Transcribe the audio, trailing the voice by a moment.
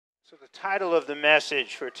So the title of the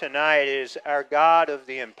message for tonight is Our God of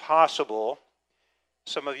the Impossible.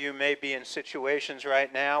 Some of you may be in situations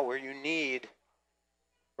right now where you need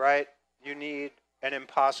an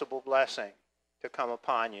impossible blessing to come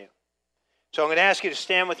upon you. So I'm going to ask you to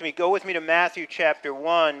stand with me. Go with me to Matthew chapter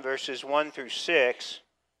 1, verses 1 through 6.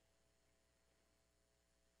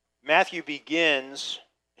 Matthew begins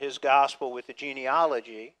his gospel with the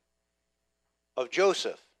genealogy of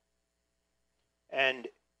Joseph. And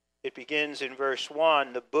it begins in verse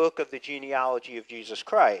 1, the book of the genealogy of Jesus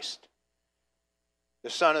Christ, the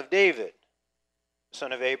son of David,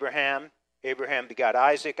 son of Abraham. Abraham begot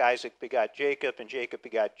Isaac, Isaac begot Jacob, and Jacob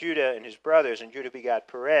begot Judah and his brothers, and Judah begot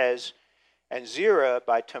Perez and Zerah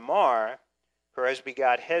by Tamar. Perez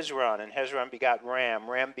begot Hezron, and Hezron begot Ram.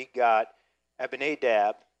 Ram begot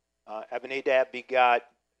Abinadab. Abinadab begot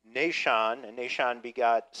Nahshon, and Nahshon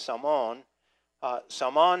begot Salmon.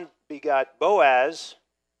 Salmon begot Boaz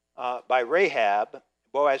by Rahab.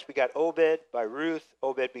 Boaz begot Obed by Ruth.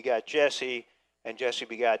 Obed begot Jesse, and Jesse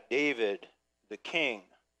begot David, the king.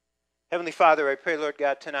 Heavenly Father, I pray, Lord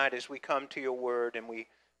God, tonight as we come to your word and we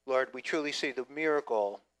truly see the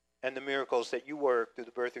miracle and the miracles that you work through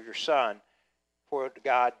the birth of your Son. For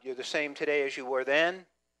God, you're the same today as you were then,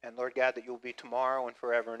 and Lord God, that you'll be tomorrow and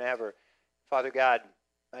forever and ever. Father God,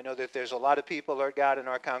 I know that there's a lot of people, Lord God, in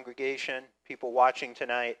our congregation, people watching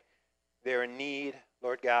tonight. They're in need,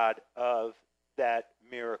 Lord God, of that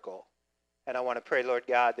miracle. And I want to pray, Lord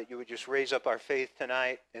God, that you would just raise up our faith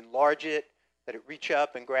tonight, enlarge it, that it reach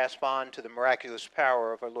up and grasp on to the miraculous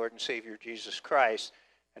power of our Lord and Savior Jesus Christ.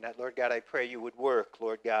 And that, Lord God, I pray you would work,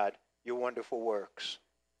 Lord God, your wonderful works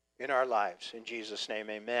in our lives. In Jesus' name,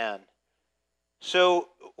 amen. So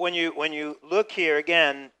when you look here,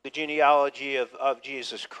 again, the genealogy of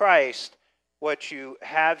Jesus Christ, what you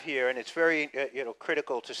have here, and it's very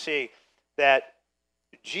critical to see, that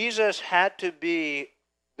Jesus had to be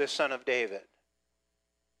the son of David.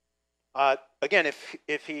 Again,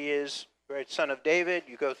 if he is son of David,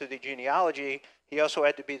 you go through the genealogy, he also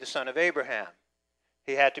had to be the son of Abraham.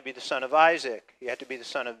 He had to be the son of Isaac. He had to be the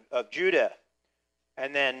son of Judah.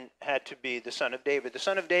 And then had to be the son of David. The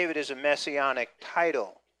son of David is a messianic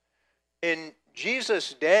title. In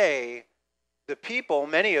Jesus' day, the people,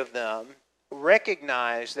 many of them,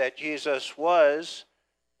 recognized that Jesus was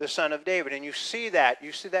the son of David. And you see that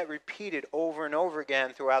repeated over and over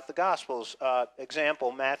again throughout the Gospels.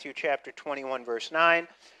 Example, Matthew chapter 21, verse 9,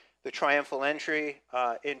 the triumphal entry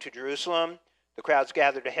into Jerusalem. The crowds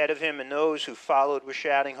gathered ahead of him, and those who followed were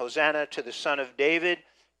shouting, Hosanna to the Son of David.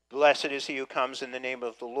 Blessed is he who comes in the name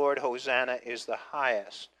of the Lord. Hosanna is the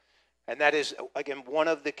highest. And that is, again, one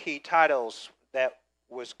of the key titles that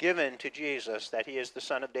was given to Jesus, that he is the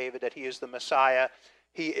Son of David, that he is the Messiah.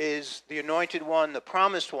 He is the anointed one, the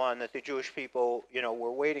promised one that the Jewish people,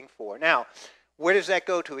 were waiting for. Now, where does that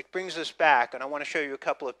go to? It brings us back, and I want to show you a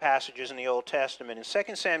couple of passages in the Old Testament. In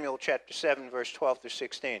 2 Samuel chapter 7, verse 12 through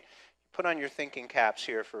 16. Put on your thinking caps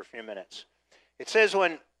here for a few minutes. It says,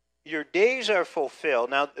 when your days are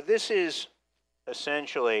fulfilled. Now, this is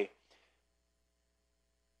essentially,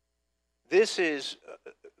 the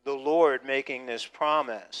Lord making this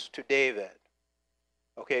promise to David.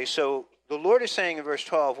 Okay, so the Lord is saying in verse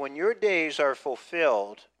 12, when your days are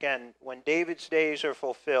fulfilled, again, when David's days are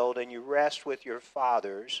fulfilled and you rest with your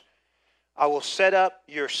fathers, I will set up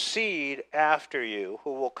your seed after you,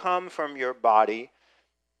 who will come from your body,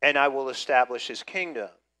 and I will establish his kingdom.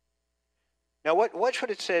 Now, watch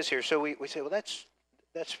what it says here. So we say, well, that's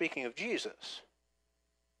speaking of Jesus.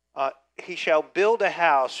 He shall build a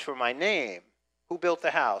house for my name. Who built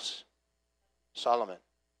the house? Solomon.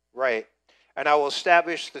 Right. And I will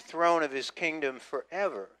establish the throne of his kingdom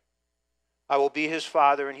forever. I will be his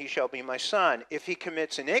father, and he shall be my son. If he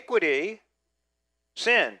commits iniquity,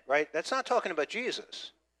 sin, right? That's not talking about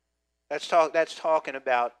Jesus. That's talking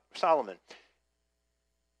about Solomon.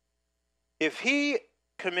 If he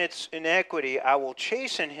commits iniquity, I will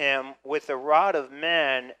chasten him with the rod of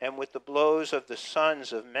men and with the blows of the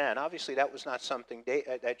sons of men. Obviously, that was not something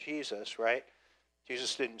that Jesus, right?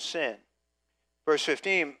 Jesus didn't sin. Verse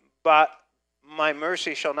 15, but my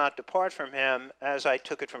mercy shall not depart from him, as I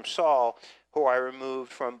took it from Saul, who I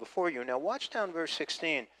removed from before you. Now watch down verse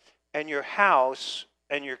 16. And your house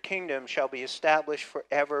and your kingdom shall be established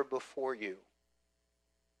forever before you.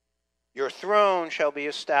 Your throne shall be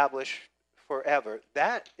established forever.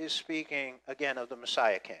 That is speaking, again, of the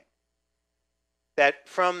Messiah King. That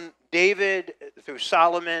from David through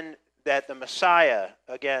Solomon, that the Messiah,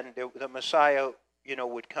 again, the Messiah,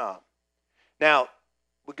 would come. Now,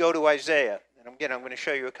 we go to Isaiah. And again, I'm going to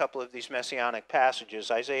show you a couple of these messianic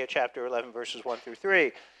passages. Isaiah chapter 11, verses 1 through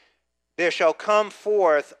 3. there shall come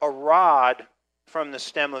forth a rod from the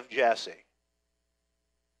stem of Jesse.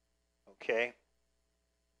 Okay?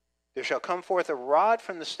 There shall come forth a rod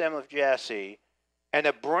from the stem of Jesse, and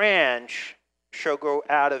a branch shall grow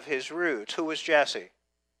out of his roots. Who was Jesse?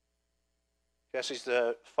 Jesse's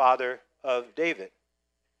the father of David.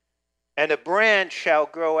 And a branch shall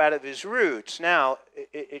grow out of his roots. Now,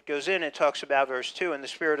 it goes in and talks about verse 2, and the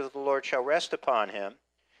Spirit of the Lord shall rest upon him,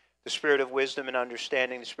 the Spirit of wisdom and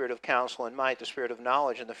understanding, the Spirit of counsel and might, the Spirit of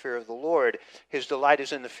knowledge and the fear of the Lord. His delight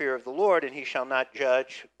is in the fear of the Lord, and he shall not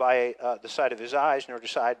judge by the sight of his eyes, nor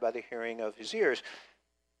decide by the hearing of his ears.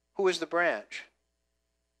 Who is the branch?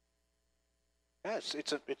 Yes,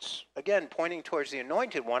 it's again pointing towards the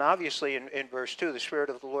anointed one. Obviously, in verse 2, the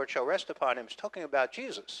Spirit of the Lord shall rest upon him. It's talking about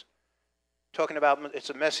Jesus. Talking about, it's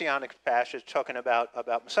a messianic passage talking about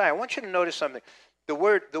Messiah. I want you to notice something. The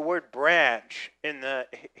word branch in the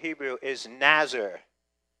Hebrew is nazar.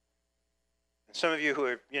 And some of you who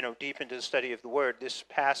are deep into the study of the word, this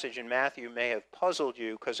passage in Matthew may have puzzled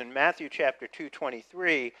you, because in Matthew chapter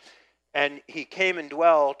 2:23, and he came and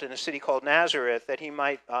dwelt in a city called Nazareth, that he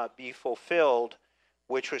might be fulfilled,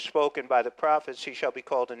 which was spoken by the prophets, he shall be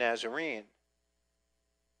called a Nazarene.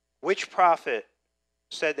 Which prophet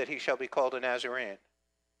said that he shall be called a Nazarene?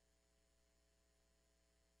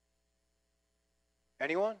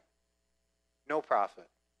 Anyone? No prophet.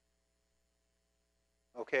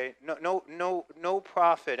 Okay, no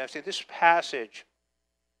prophet. I say this passage.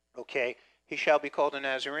 Okay, he shall be called a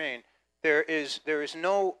Nazarene. There is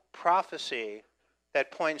no prophecy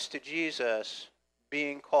that points to Jesus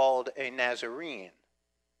being called a Nazarene.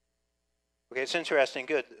 Okay, it's interesting.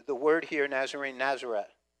 Good. The word here, Nazarene,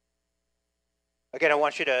 Nazareth. Again, I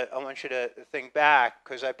want you to think back,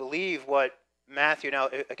 because I believe what Matthew. Now,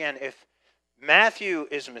 again, if Matthew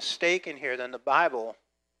is mistaken here, then the Bible,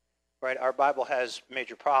 right? Our Bible has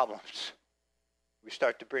major problems. We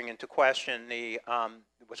start to bring into question the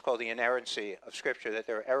what's called the inerrancy of Scripture, that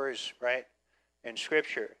there are errors, right, in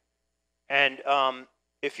Scripture. And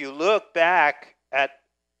if you look back at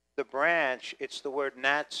the branch, it's the word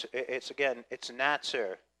nats. It's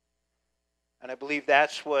natzer, and I believe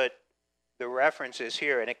that's what the reference is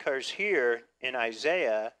here, and it occurs here in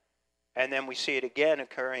Isaiah, and then we see it again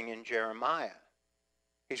occurring in Jeremiah.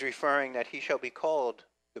 He's referring that he shall be called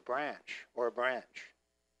the branch, or a branch.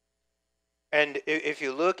 And if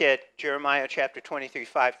you look at Jeremiah chapter 23,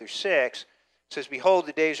 5 through 6, it says, behold,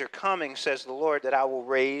 the days are coming, says the Lord, that I will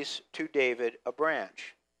raise to David a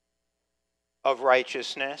branch of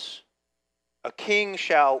righteousness. A king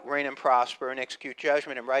shall reign and prosper and execute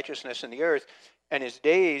judgment and righteousness in the earth. And his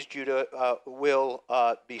days, Judah will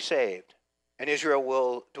be saved, and Israel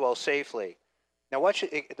will dwell safely. Now, watch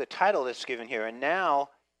the title that's given here. And now,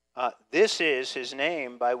 this is his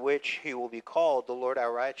name by which he will be called the Lord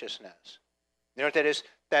our righteousness. You know what that is?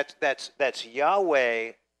 That's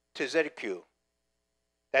Yahweh Tzedekah.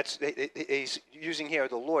 He's using here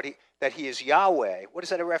the Lord, that he is Yahweh. What is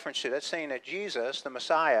that a reference to? That's saying that Jesus, the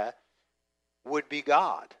Messiah, would be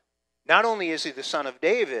God. Not only is he the son of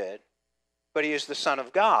David, but he is the Son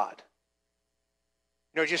of God.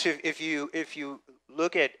 Just if you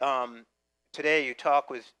look at today, you talk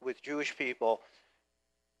with Jewish people,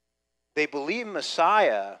 they believe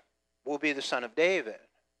Messiah will be the son of David.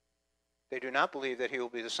 They do not believe that he will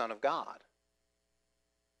be the Son of God,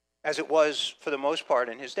 as it was for the most part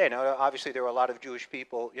in his day. Now, obviously, there are a lot of Jewish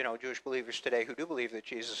people, Jewish believers today who do believe that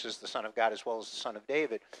Jesus is the Son of God as well as the Son of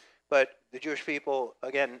David. But the Jewish people,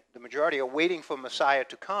 again, the majority are waiting for Messiah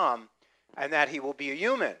to come, and that he will be a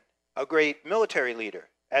human, a great military leader,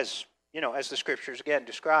 as the Scriptures again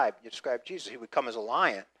describe. You describe Jesus, he would come as a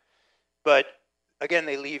lion. But again,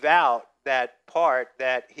 they leave out that part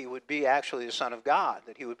that he would be actually the Son of God,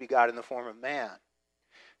 that he would be God in the form of man.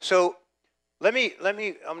 So I'm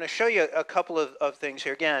going to show you a couple of things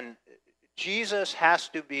here. Again, Jesus has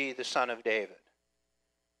to be the Son of David.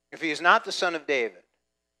 If he is not the Son of David,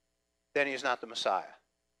 then he is not the Messiah.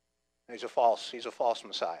 He's a false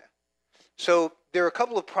Messiah. So there are a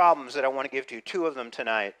couple of problems that I want to give to you, two of them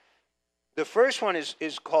tonight. The first one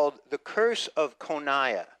is called the curse of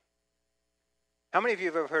Coniah. How many of you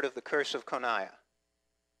have ever heard of the curse of Coniah?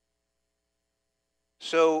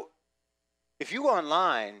 So if you go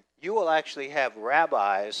online, you will actually have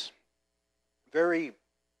rabbis, very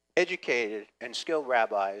educated and skilled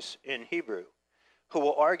rabbis in Hebrew, who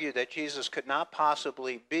will argue that Jesus could not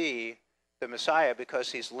possibly be the Messiah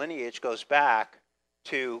because his lineage goes back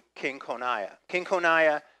to King Coniah. King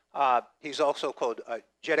Coniah, he's also called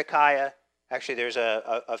Zedekiah. Actually, there's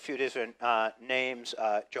a few different names.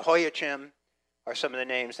 Jehoiachim are some of the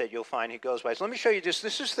names that you'll find he goes by. So let me show you this.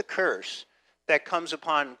 This is the curse that comes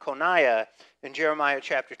upon Coniah in Jeremiah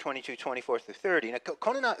chapter 22, 24 through 30. Now,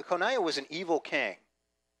 Coniah was an evil king.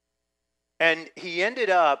 And he ended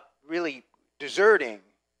up really deserting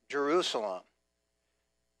Jerusalem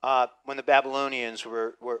when the Babylonians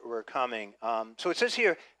were coming. So it says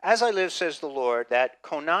here, "As I live, says the Lord, that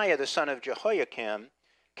Coniah, the son of Jehoiakim,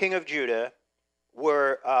 king of Judah,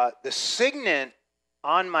 were the signet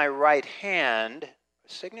on my right hand." A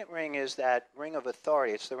signet ring is that ring of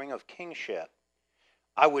authority. It's the ring of kingship.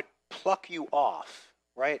 "I would pluck you off,"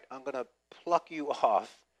 right? I'm going to pluck you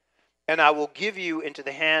off. "And I will give you into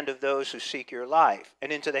the hand of those who seek your life,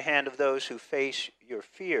 and into the hand of those who face you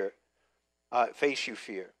fear.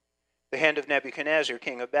 The hand of Nebuchadnezzar,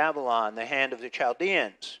 king of Babylon, the hand of the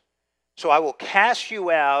Chaldeans. So I will cast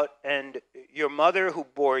you out and your mother who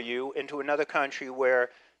bore you into another country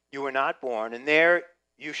where you were not born, and there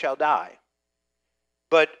you shall die.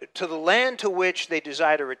 But to the land to which they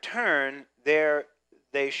desire to return, there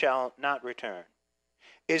they shall not return.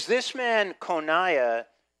 Is this man Coniah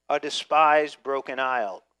a despised broken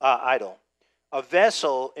idol, a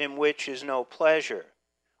vessel in which is no pleasure?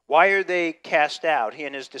 Why are they cast out, he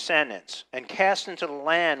and his descendants, and cast into the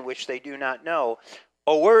land which they do not know?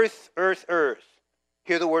 O earth, earth, earth,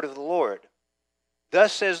 hear the word of the Lord.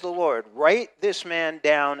 Thus says the Lord, write this man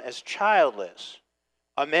down as childless,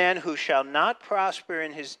 a man who shall not prosper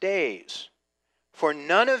in his days, for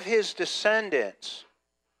none of his descendants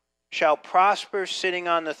shall prosper sitting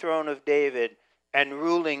on the throne of David and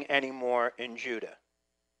ruling anymore in Judah."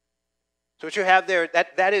 So what you have there,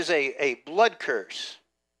 that is a blood curse.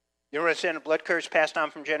 You understand a blood curse passed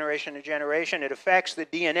on from generation to generation? It affects the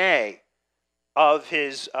DNA of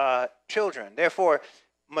his children. Therefore,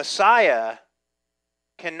 Messiah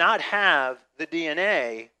cannot have the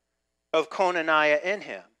DNA of Conaniah in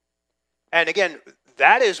him. And again,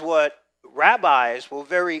 that is what rabbis will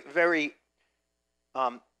very, very,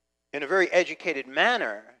 in a very educated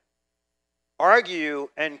manner, argue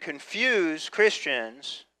and confuse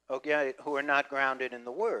Christians, okay, who are not grounded in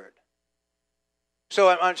the Word. So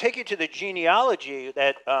I'm going to take you to the genealogy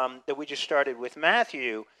that we just started with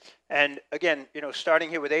Matthew. And again, starting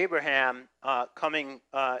here with Abraham, coming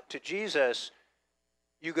to Jesus,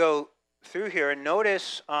 you go through here and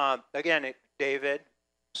notice, again, David,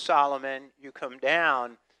 Solomon, you come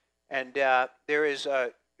down, and there is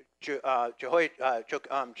Jeconiah.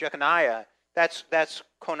 That's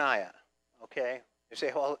Coniah, okay? You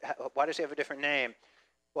say, well, why does he have a different name?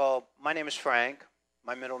 Well, my name is Frank,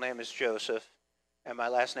 my middle name is Joseph, and my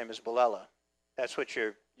last name is Bilella. That's what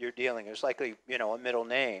you're dealing with. It's likely, a middle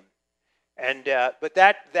name. And but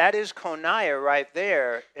that is Coniah right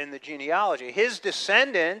there in the genealogy. His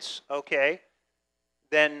descendants, okay,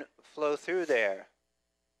 then flow through there.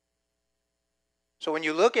 So when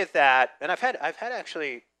you look at that, and I've had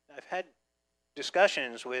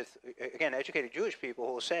discussions with, again, educated Jewish people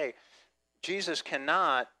who will say Jesus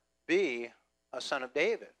cannot be a son of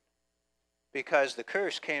David because the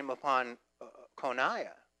curse came upon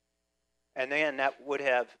Coniah, and then that would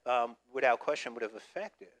have, without question, would have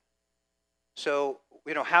affected. So,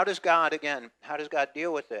 how does God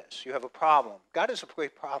deal with this? You have a problem. God is a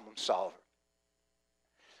great problem solver.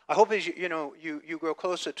 I hope as you grow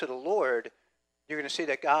closer to the Lord, you're going to see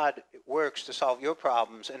that God works to solve your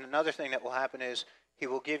problems. And another thing that will happen is He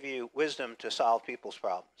will give you wisdom to solve people's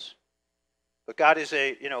problems. But God is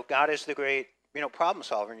the great problem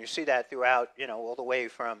solver, and you see that throughout all the way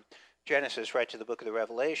from Genesis right to the book of the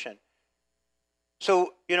Revelation.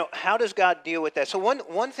 So, how does God deal with that? So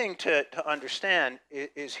one thing to understand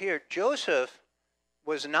is here, Joseph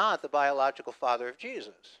was not the biological father of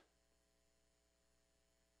Jesus.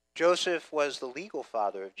 Joseph was the legal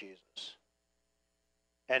father of Jesus.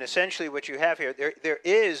 And essentially what you have here,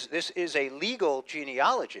 this is a legal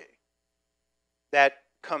genealogy that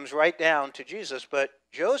comes right down to Jesus, but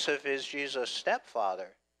Joseph is Jesus'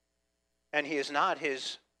 stepfather, and he is not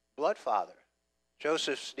his blood father.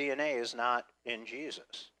 Joseph's DNA is not in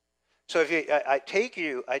Jesus. So I take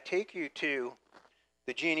you to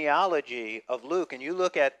the genealogy of Luke, and you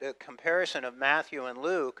look at the comparison of Matthew and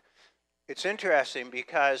Luke, it's interesting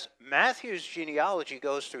because Matthew's genealogy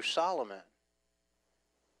goes through Solomon.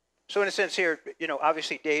 So in a sense here,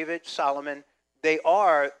 obviously David, Solomon, they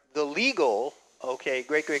are the legal,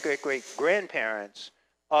 great-great-great-great-grandparents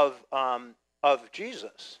of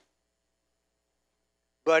Jesus.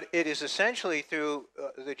 But it is essentially through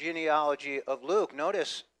the genealogy of Luke.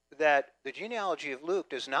 Notice that the genealogy of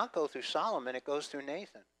Luke does not go through Solomon, it goes through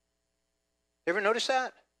Nathan. You ever notice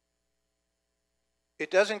that?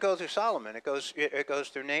 It doesn't go through Solomon, it goes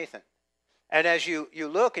through Nathan. And as you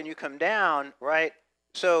look and you come down, right,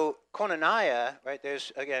 so Conaniah, right,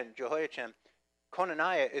 there's, again, Jehoiakim,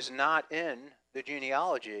 Conaniah is not in the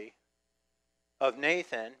genealogy of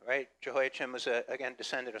Nathan, right? Jehoiachin was, again,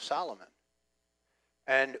 descendant of Solomon.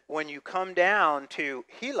 And when you come down to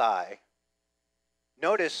Heli,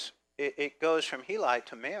 notice it goes from Heli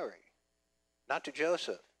to Mary, not to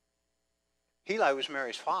Joseph. Heli was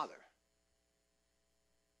Mary's father.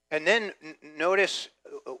 And then notice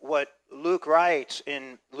what Luke writes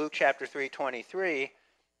in Luke chapter 3:23,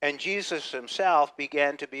 and Jesus himself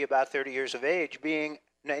began to be about 30 years of age,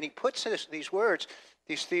 and he puts these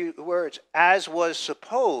three words, as was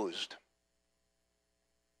supposed,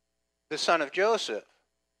 the son of Joseph,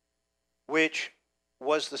 which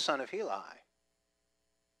was the son of Heli.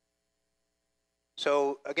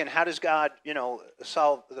 So again, how does God,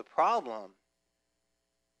 solve the problem?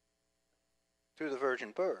 Through the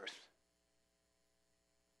virgin birth.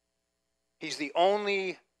 He's the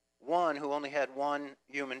only one who only had one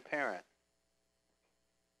human parent.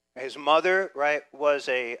 His mother, right, was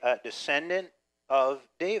a descendant of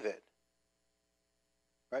David,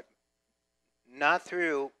 right? Not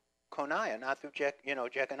through Coniah, not through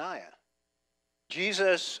Jeconiah.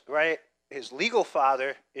 Jesus, right, his legal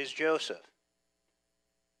father is Joseph.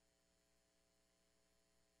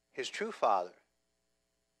 His true father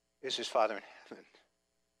is his Father in heaven.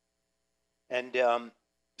 And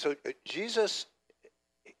so Jesus,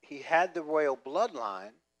 he had the royal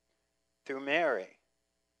bloodline through Mary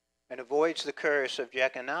and avoids the curse of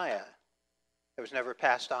Jeconiah that was never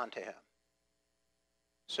passed on to him.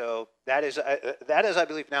 So that is, I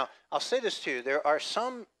believe. Now, I'll say this too. There are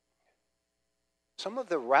some of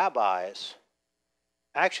the rabbis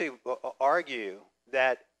actually argue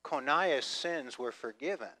that Coniah's sins were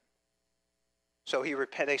forgiven. So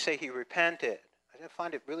they say he repented. I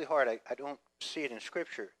find it really hard. I don't see it in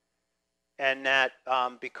Scripture. And that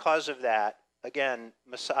because of that, again,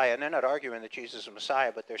 Messiah, and they're not arguing that Jesus is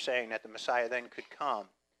Messiah, but they're saying that the Messiah then could come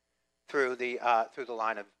through the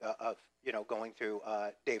line of going through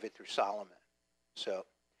David through Solomon. So,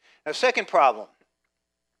 now second problem,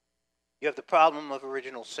 you have the problem of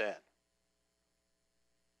original sin.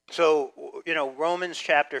 So, Romans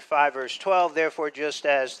chapter 5, verse 12, therefore just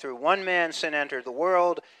as through one man sin entered the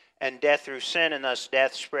world, and death through sin, and thus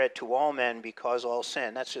death spread to all men because all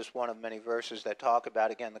sin. That's just one of many verses that talk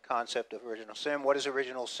about, again, the concept of original sin. What is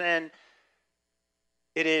original sin?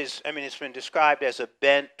 It is, it's been described as a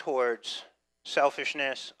bent towards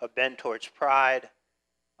selfishness, a bent towards pride.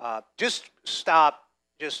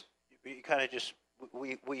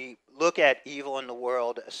 We look at evil in the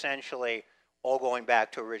world essentially all going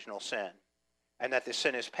back to original sin, and that the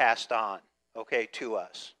sin is passed on, to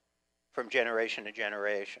us from generation to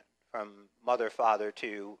generation, from mother, father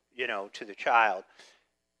to the child.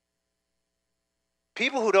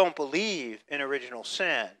 People who don't believe in original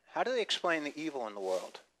sin, how do they explain the evil in the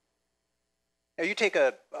world? Now, you take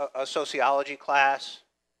a sociology class,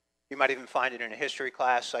 you might even find it in a history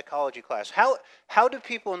class, psychology class. How do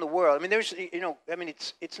people in the world?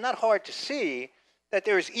 It's not hard to see that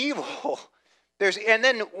there is evil.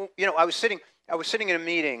 I was sitting in a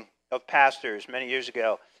meeting of pastors many years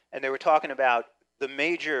ago, and they were talking about the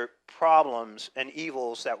major problems and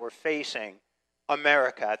evils that were facing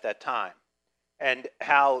America at that time, and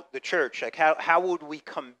how the church, how would we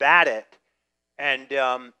combat it? And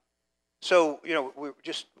we were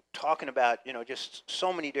just talking about, just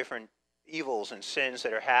so many different evils and sins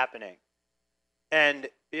that are happening. And,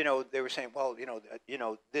 they were saying, well,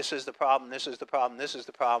 this is the problem, this is the problem, this is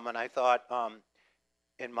the problem. And I thought,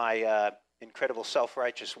 in my incredible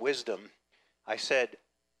self-righteous wisdom, I said,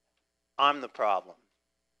 I'm the problem.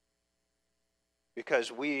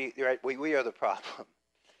 Because we are the problem.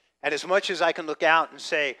 And as much as I can look out and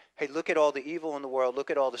say, hey, look at all the evil in the world,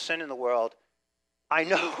 look at all the sin in the world, I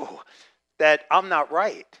know that I'm not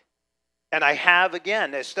right. And I have,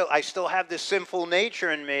 again, I still have this sinful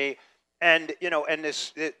nature in me, and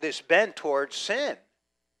this bent towards sin.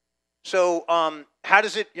 So how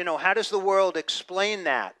does the world explain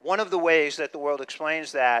that? One of the ways that the world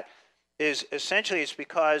explains that is essentially it's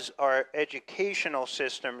because our educational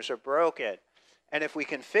systems are broken. And if we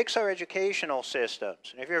can fix our educational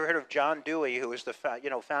systems, and have you ever heard of John Dewey, who was the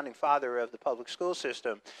founding father of the public school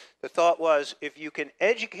system, the thought was, if you can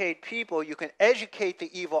educate people, you can educate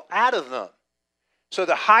the evil out of them. So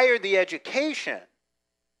the higher the education,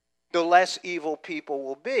 the less evil people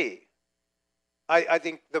will be. I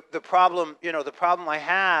think the problem I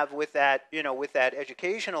have with that, with that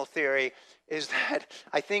educational theory is that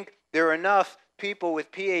I think there are enough people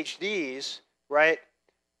with PhDs, right,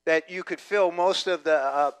 that you could fill most of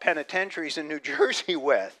the penitentiaries in New Jersey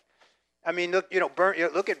with. I mean, look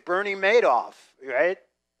at Bernie Madoff, right?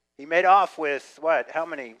 He made off with what? How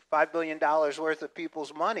many? $5 billion worth of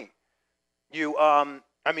people's money. Sam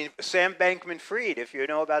Bankman-Fried, if you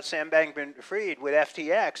know about Sam Bankman-Fried with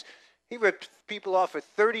FTX, he ripped people off for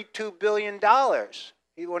 $32 billion.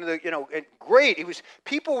 He one of the, great.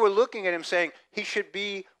 People were looking at him saying he should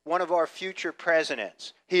be one of our future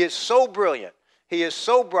presidents. He is so brilliant. He is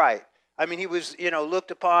so bright. I mean, he was,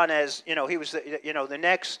 looked upon as, he was the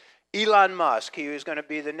next Elon Musk. He was going to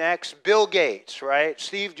be the next Bill Gates, right?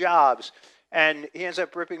 Steve Jobs. And he ends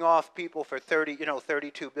up ripping off people for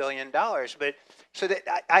 $32 billion. But so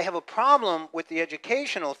that I have a problem with the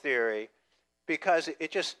educational theory because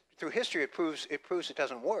it just, through history, it proves it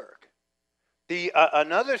doesn't work.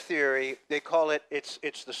 Another theory, they call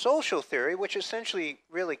it's the social theory, which essentially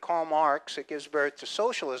really Karl Marx, it gives birth to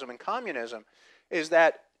socialism and communism, is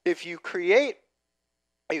that if you create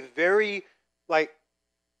a very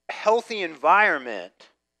healthy environment,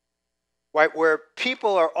 right, where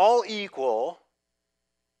people are all equal,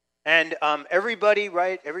 and everybody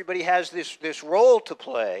has this role to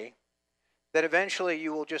play, that eventually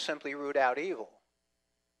you will just simply root out evil.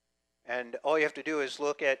 And all you have to do is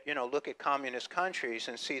look at communist countries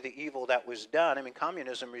and see the evil that was done. I mean,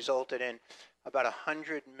 communism resulted in about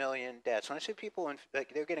 100 million deaths. When I say people,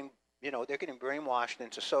 they're getting brainwashed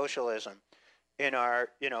into socialism in our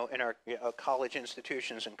college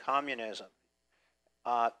institutions and communism.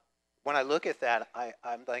 When I look at that,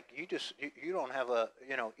 I'm like, you don't have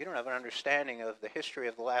an understanding of the history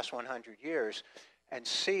of the last 100 years, and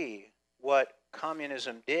see what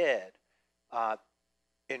communism did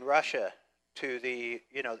in Russia,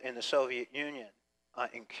 in the Soviet Union,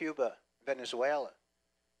 in Cuba, Venezuela,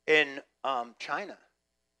 in China.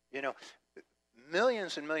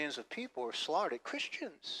 Millions and millions of people were slaughtered.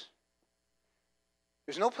 Christians.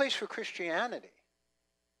 There's no place for Christianity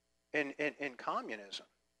in communism.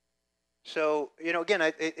 So,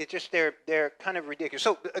 again, they're kind of ridiculous.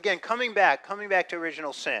 So, again, coming back to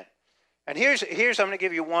original sin. And here's I'm going to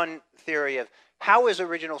give you one theory of how is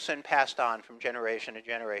original sin passed on from generation to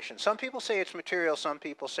generation. Some people say it's material, some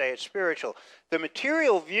people say it's spiritual. The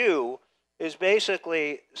material view is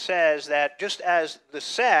basically says that just as the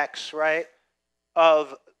sex, right,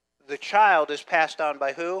 of the child is passed on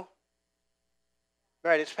by who?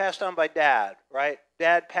 Right, it's passed on by dad, right?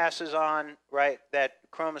 Dad passes on, right, that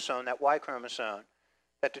chromosome, that Y chromosome,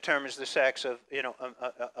 that determines the sex of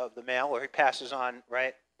the male, or he passes on,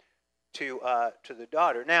 right, to the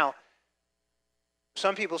daughter. Now,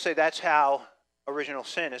 some people say that's how original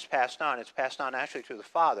sin is passed on. It's passed on actually to the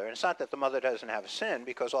father. And it's not that the mother doesn't have a sin,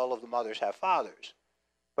 because all of the mothers have fathers.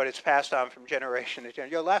 But it's passed on from generation to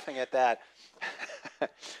generation. You're laughing at that.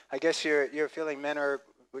 I guess you're feeling men are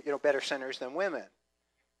better sinners than women.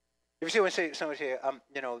 If you see when somebody say,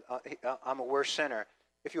 I'm a worse sinner.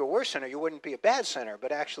 If you're a worse sinner, you wouldn't be a bad sinner,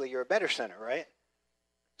 but actually you're a better sinner, right?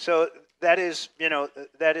 So that is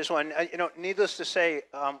one. Needless to say,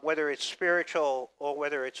 whether it's spiritual or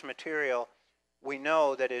whether it's material, we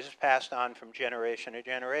know that it is passed on from generation to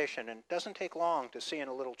generation, and it doesn't take long to see in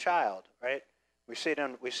a little child, right? We see it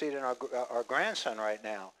in our grandson right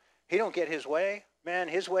now. He don't get his way, man.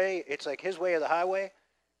 His way, it's like his way or the highway,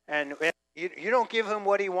 and you don't give him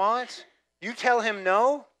what he wants. You tell him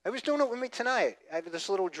no. I was doing it with me tonight. I have this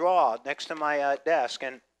little drawer next to my desk,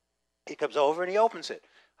 and he comes over and he opens it.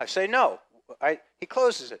 I say no. He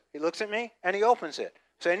closes it. He looks at me and he opens it.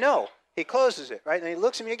 I say no. He closes it, right? And he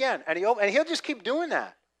looks at me again, and he'll just keep doing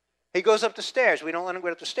that. He goes up the stairs. We don't let him go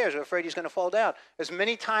up the stairs. We're afraid he's going to fall down. As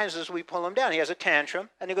many times as we pull him down, he has a tantrum,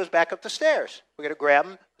 and he goes back up the stairs. We're going to grab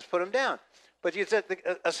him, let's put him down. But it's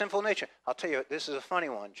a sinful nature. I'll tell you, this is a funny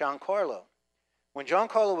one. Giancarlo. When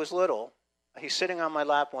Giancarlo was little, he's sitting on my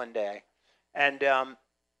lap one day, and I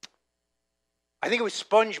think it was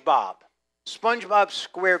SpongeBob. SpongeBob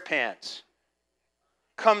SquarePants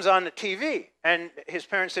comes on the TV, and his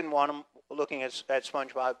parents didn't want him looking at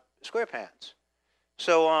SpongeBob SquarePants.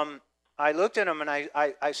 So I looked at him and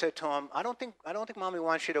I said to him, I don't think Mommy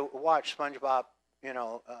wants you to watch SpongeBob,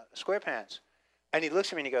 SquarePants. And he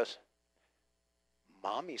looks at me and he goes,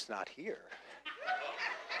 Mommy's not here.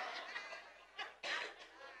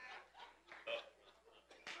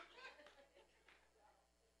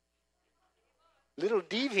 Little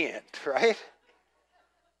deviant, right?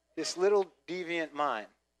 This little deviant mind.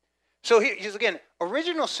 So here's again,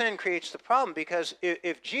 original sin creates the problem, because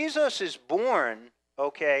if Jesus is born,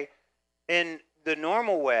 okay, in the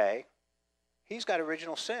normal way, he's got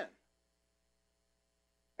original sin.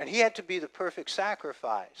 And he had to be the perfect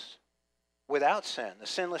sacrifice without sin, the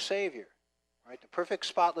sinless Savior, right? The perfect,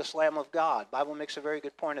 spotless Lamb of God. The Bible makes a very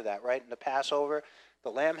good point of that, right? In the Passover, the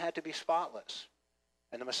lamb had to be spotless,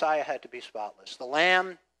 and the Messiah had to be spotless. The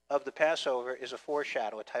lamb of the Passover is a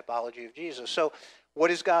foreshadow, a typology of Jesus. So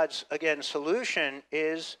what is God's, again, solution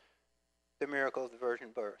is the miracle of the virgin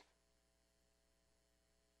birth.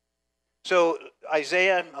 So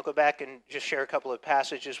Isaiah, I'll go back and just share a couple of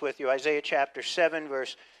passages with you. Isaiah chapter 7,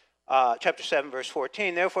 verse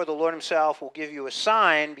 14. Therefore the Lord himself will give you a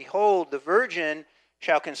sign. Behold, the virgin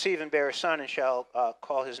shall conceive and bear a son and shall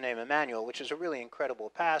call his name Emmanuel, which is a really incredible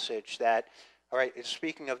passage that, all right, it's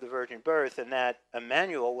speaking of the virgin birth, and that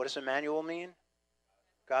Emmanuel, what does Emmanuel mean?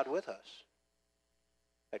 God with us.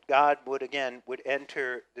 That God would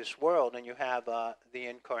enter this world, and you have the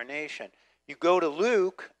incarnation. You go to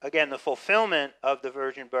Luke, again, the fulfillment of the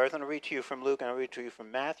virgin birth. And I'll read to you from Luke, and I'll read to you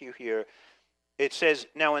from Matthew here. It says,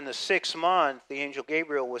 now in the 6th month, the angel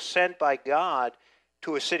Gabriel was sent by God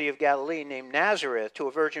to a city of Galilee named Nazareth, to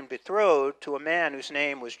a virgin betrothed to a man whose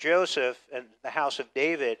name was Joseph, and the house of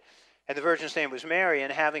David. And the virgin's name was Mary.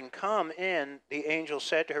 And having come in, the angel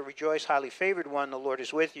said to her, rejoice, highly favored one, the Lord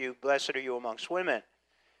is with you. Blessed are you amongst women.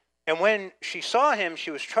 And when she saw him,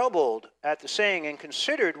 she was troubled at the saying, and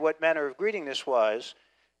considered what manner of greeting this was.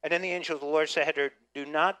 And then the angel of the Lord said to her, do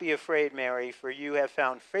not be afraid, Mary, for you have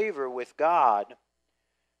found favor with God.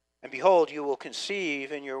 And behold, you will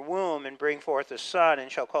conceive in your womb and bring forth a son,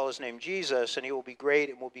 and shall call his name Jesus, and he will be great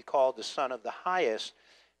and will be called the Son of the Highest.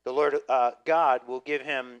 The Lord God will give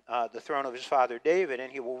him the throne of his father David,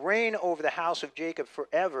 and he will reign over the house of Jacob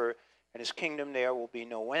forever, and his kingdom there will be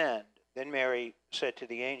no end. Then Mary said to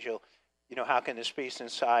the angel, how can this be,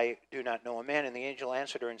 since I do not know a man? And the angel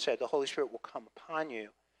answered her and said, the Holy Spirit will come upon you,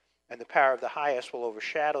 and the power of the highest will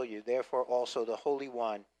overshadow you. Therefore also the Holy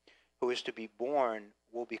One who is to be born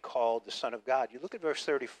will be called the Son of God. You look at verse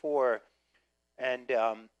 34 and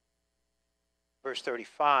verse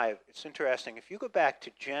 35. It's interesting. If you go back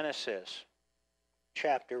to Genesis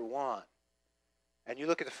chapter 1, and you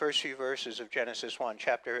look at the first few verses of Genesis 1,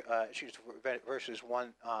 verses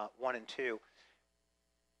 1 and 2,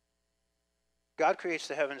 God creates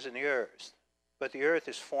the heavens and the earth, but the earth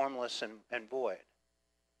is formless and void.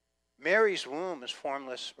 Mary's womb is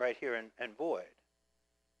formless right here and void.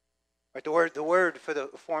 Right, the word for the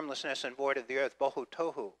formlessness and void of the earth, bohu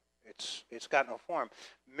tohu, it's got no form.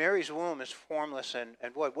 Mary's womb is formless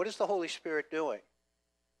and void. What is the Holy Spirit doing?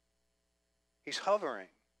 He's hovering.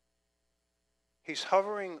 He's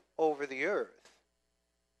hovering over the earth.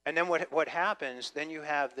 And then what happens, then you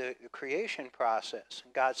have the creation process.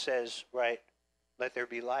 And God says, right, let there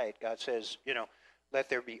be light. God says, let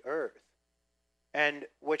there be earth. And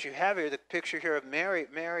what you have here, the picture here of Mary,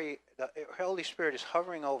 the Holy Spirit is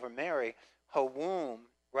hovering over Mary. Her womb,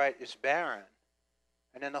 right, is barren.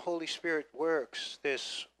 And then the Holy Spirit works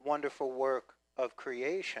this wonderful work of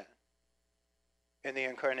creation in the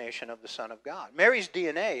incarnation of the Son of God. Mary's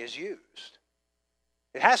DNA is used.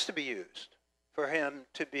 It has to be used for him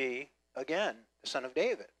to be, again, the Son of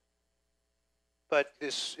David. But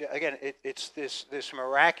this, again, it's this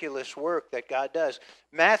miraculous work that God does.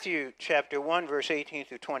 Matthew chapter 1, verse 18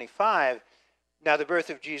 through 25, now the birth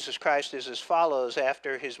of Jesus Christ is as follows.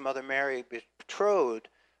 After his mother Mary betrothed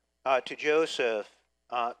to Joseph,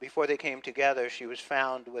 before they came together, she was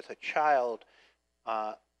found with a child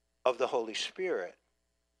of the Holy Spirit.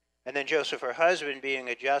 And then Joseph, her husband, being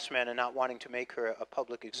a just man and not wanting to make her a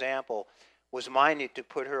public example, was minded to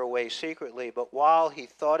put her away secretly. But while he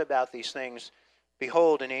thought about these things,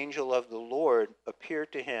 behold, an angel of the Lord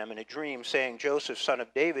appeared to him in a dream, saying, Joseph, son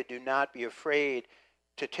of David, do not be afraid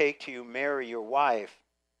to take to you Mary, your wife,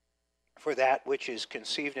 for that which is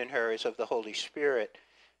conceived in her is of the Holy Spirit.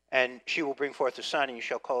 And she will bring forth a son, and you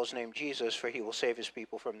shall call his name Jesus, for he will save his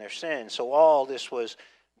people from their sins. So all this was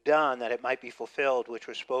done that it might be fulfilled, which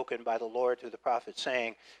was spoken by the Lord through the prophet,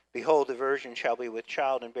 saying, behold, the virgin shall be with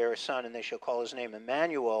child and bear a son, and they shall call his name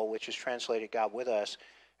Emmanuel, which is translated God with us.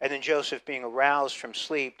 And then Joseph, being aroused from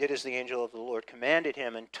sleep, did as the angel of the Lord commanded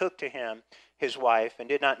him, and took to him his wife, and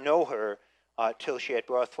did not know her till she had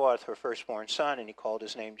brought forth her firstborn son, and he called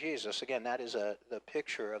his name Jesus. Again, that is the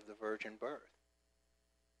picture of the virgin birth.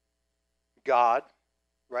 God,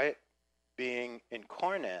 right, being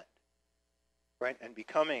incarnate, right, and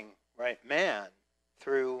becoming, right, man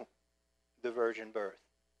through the virgin birth.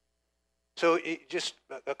 So just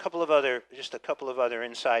a couple of other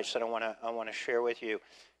insights that I want to share with you.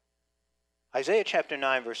 Isaiah chapter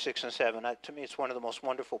 9, verse 6 and 7. To me, it's one of the most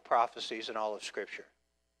wonderful prophecies in all of Scripture.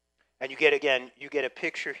 And you get a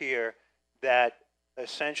picture here that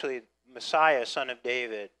essentially Messiah, son of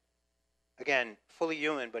David, again, fully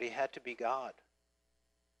human, but he had to be God.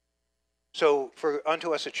 So for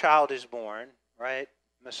unto us a child is born, right?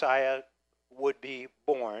 Messiah would be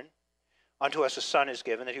born. Unto us a son is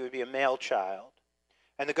given, that he would be a male child.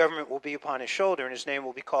 and the government will be upon his shoulder, and his name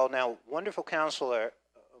will be called now Wonderful Counselor,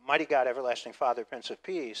 Mighty God, Everlasting Father, Prince of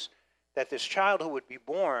Peace, that this child who would be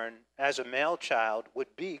born as a male child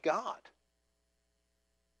would be God.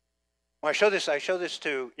 When I show this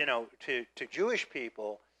to, to Jewish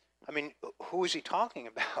people. I mean, who is he talking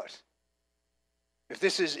about?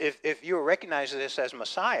 If you recognize this as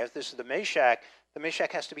Messiah, if this is the Meshach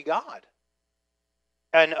has to be God.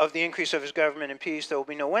 And of the increase of his government and peace, there will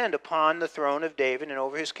be no end upon the throne of David and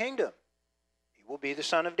over his kingdom. He will be the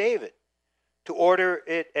son of David, to order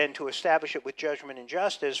it and to establish it with judgment and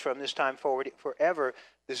justice from this time forward forever.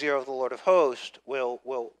 The zeal of the Lord of hosts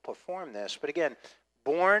will perform this. But again,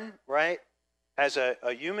 born, right, as a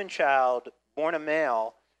human child, born a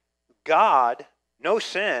male, God, no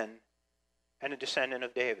sin, and a descendant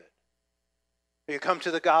of David. You come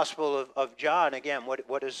to the Gospel of John, again,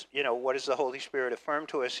 what does the Holy Spirit affirm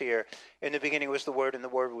to us here? In the beginning was the Word, and the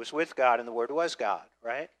Word was with God, and the Word was God,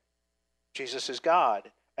 right? Jesus is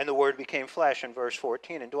God. And the Word became flesh in verse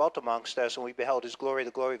 14 and dwelt amongst us, and we beheld his glory,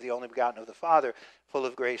 the glory of the only begotten of the Father, full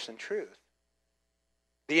of grace and truth.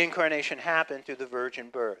 The incarnation happened through the virgin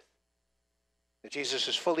birth. That Jesus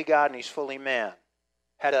is fully God and he's fully man.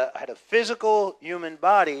 Had a physical human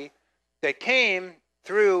body that came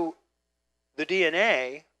through the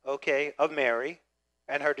DNA, of Mary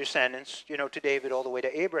and her descendants, to David all the way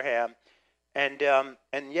to Abraham, and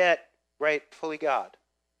yet, right, fully God.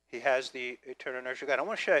 He has the eternal nurture God. I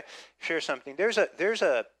want to share something. There's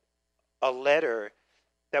a letter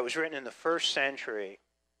that was written in the first century,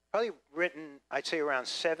 probably written, I'd say, around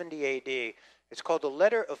 70 A.D. It's called the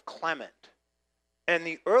Letter of Clement. And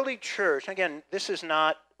the early church, again,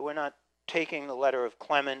 we're not taking the letter of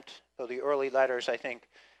Clement, though the early letters, I think,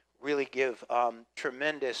 really give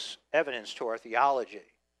tremendous evidence to our theology.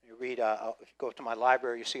 You read, if you go to my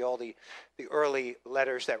library, you see all the early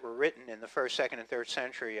letters that were written in the first, second, and third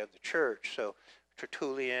century of the church. So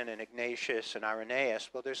Tertullian and Ignatius and Irenaeus.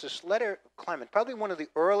 Well, there's this letter of Clement, probably one of the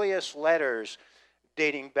earliest letters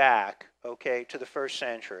dating back, to the first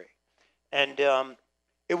century. And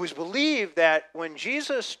it was believed that when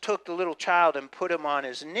Jesus took the little child and put him on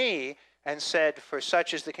his knee and said, "For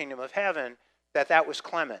such is the kingdom of heaven," that was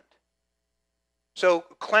Clement. So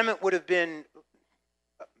Clement would have been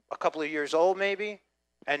a couple of years old maybe,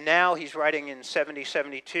 and now he's writing in 70,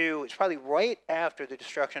 72. It's probably right after the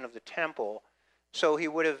destruction of the temple, so he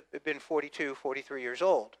would have been 42, 43 years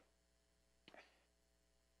old.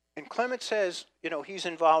 And Clement says, he's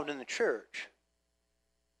involved in the church.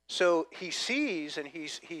 So he sees and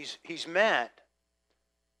he's met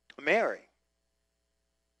Mary,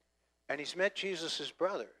 and he's met Jesus'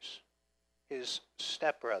 brothers, his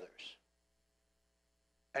stepbrothers.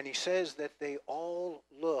 And he says that they all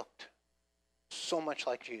looked so much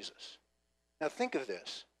like Jesus. Now think of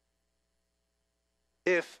this.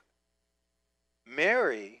 If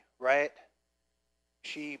Mary, right,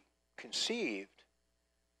 she conceived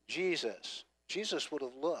Jesus would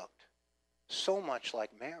have looked so much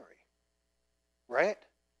like Mary, right?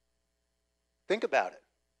 Think about it.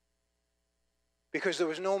 Because there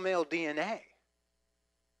was no male DNA.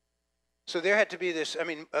 So there had to be this,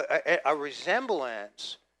 a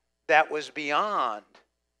resemblance that was beyond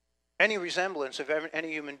any resemblance of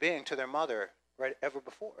any human being to their mother, right, ever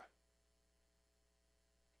before.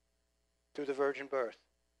 Through the virgin birth.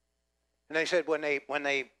 And they said when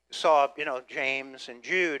they saw, James and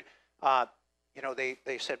Jude,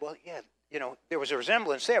 they said, well, yeah, there was a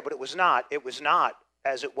resemblance there, but it was not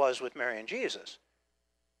as it was with Mary and Jesus.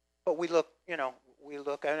 But we look, and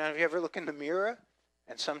have you ever looked in the mirror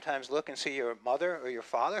and sometimes look and see your mother or your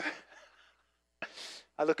father?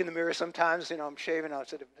 I look in the mirror sometimes, I'm shaving, I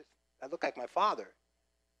said, I look like my father.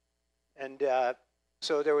 And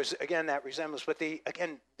so there was, again, that resemblance. But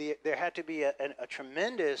there had to be a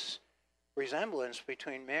tremendous resemblance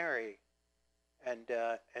between Mary and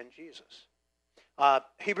Jesus.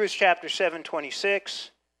 Hebrews chapter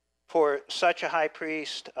 7:26, for such a high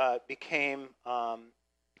priest became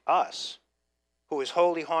us, who is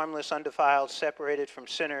holy, harmless, undefiled, separated from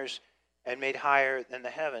sinners, and made higher than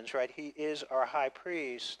the heavens, right? He is our high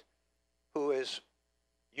priest who is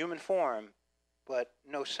human form, but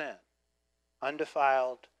no sin.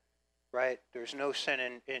 Undefiled, right? There's no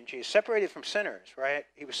sin in Jesus. Separated from sinners, right?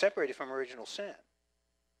 He was separated from original sin.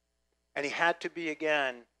 And he had to be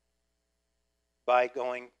again by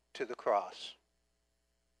going to the cross.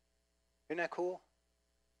 Isn't that cool?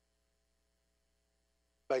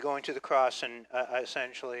 By going to the cross and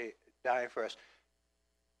essentially dying for us.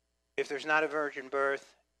 If there's not a virgin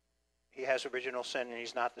birth, he has original sin and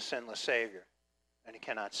he's not the sinless Savior. And he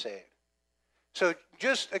cannot save. So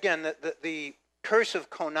just, again, the curse of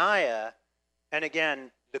Coniah And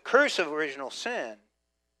again, the curse of original sin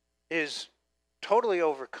is totally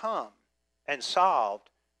overcome and solved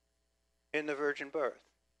in the virgin birth.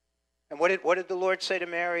 And what did the Lord say to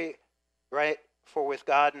Mary? Right? For with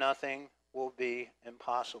God nothing will be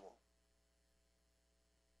impossible.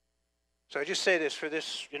 So I just say this for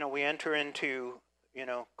this, we enter into,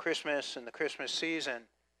 Christmas and the Christmas season.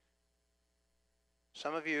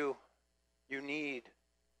 Some of you need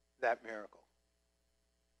that miracle.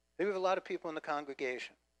 We have a lot of people in the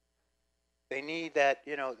congregation. They need that,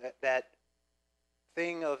 that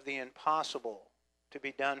thing of the impossible to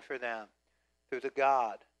be done for them through the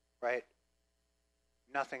God, right?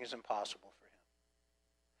 Nothing is impossible for him.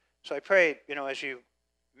 So I pray, as you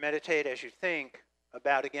meditate, as you think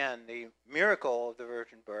about, again, the miracle of the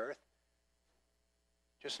virgin birth,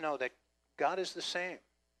 just know that God is the same.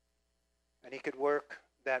 And he could work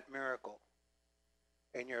that miracle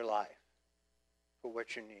in your life for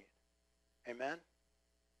what you need. Amen?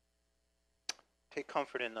 Take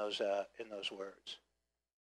comfort in those words.